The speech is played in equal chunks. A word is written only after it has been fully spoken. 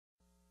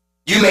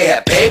You may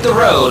have paved the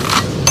road,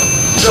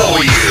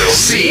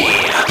 WC,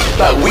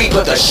 but we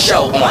put the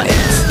show on it.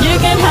 You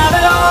can have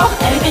it all,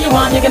 anything you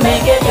want, you can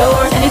make it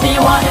yours. Anything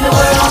you want in the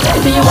world,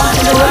 anything you want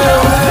in the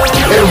world.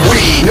 And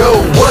we know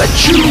what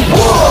you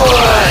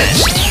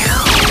want.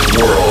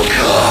 World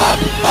Cup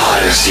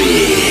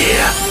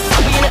Odyssey.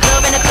 We in the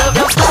club,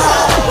 don't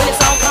stop. When it's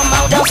on, come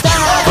on, don't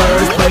stop.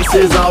 First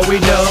place is all we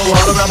know.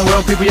 All around the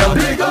world, people yell,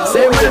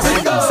 say with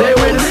us, say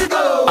with us.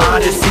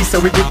 Odyssey, so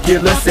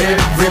ridiculous.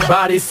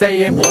 Everybody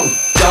saying,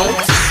 Don't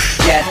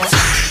get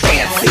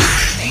fancy.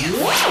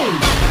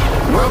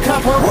 World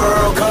Cup,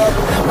 World Cup,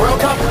 World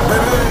Cup,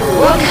 baby.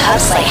 World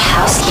Cup's like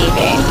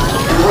housekeeping.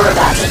 We're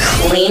about to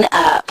clean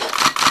up.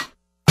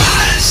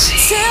 Odyssey.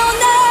 Till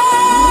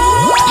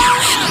now,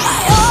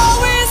 I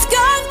always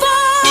got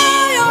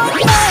by on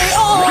my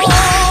own.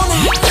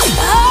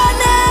 I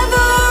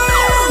never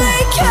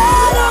really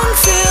cared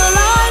until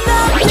I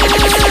met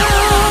you.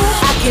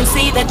 I can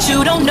see that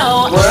you don't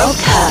know. World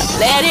Cup.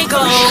 Let it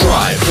go.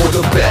 Strive for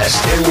the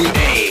best and we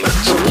aim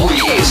to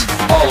please.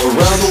 All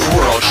around the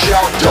world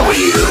shout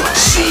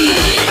WC.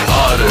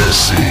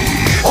 Odyssey.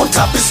 On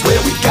top is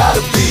where we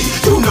gotta be.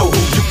 You know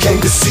who you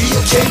came to see.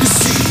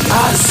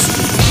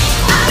 Odyssey.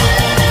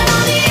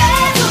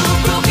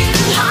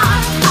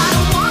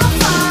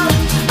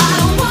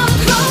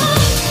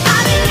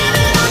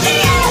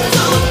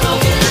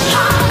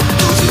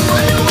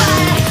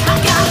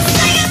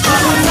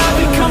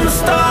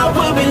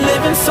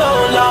 So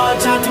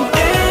large, I'd do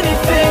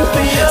anything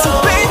for you. So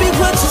baby,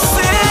 what you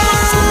say?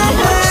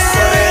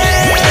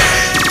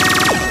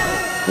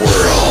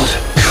 World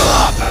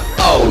Cup.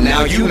 Oh,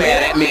 now you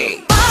mad at me.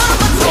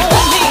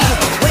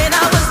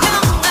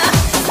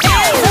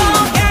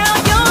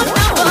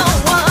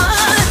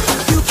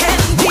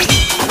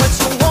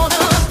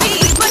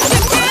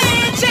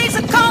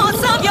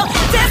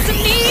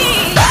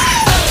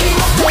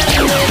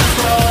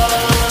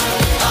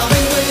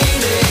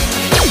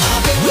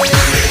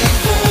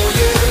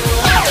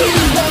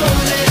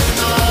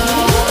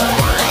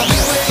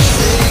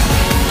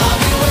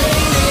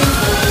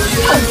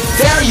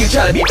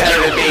 Try to be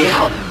better than me.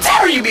 How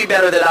dare you be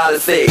better than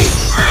Odyssey?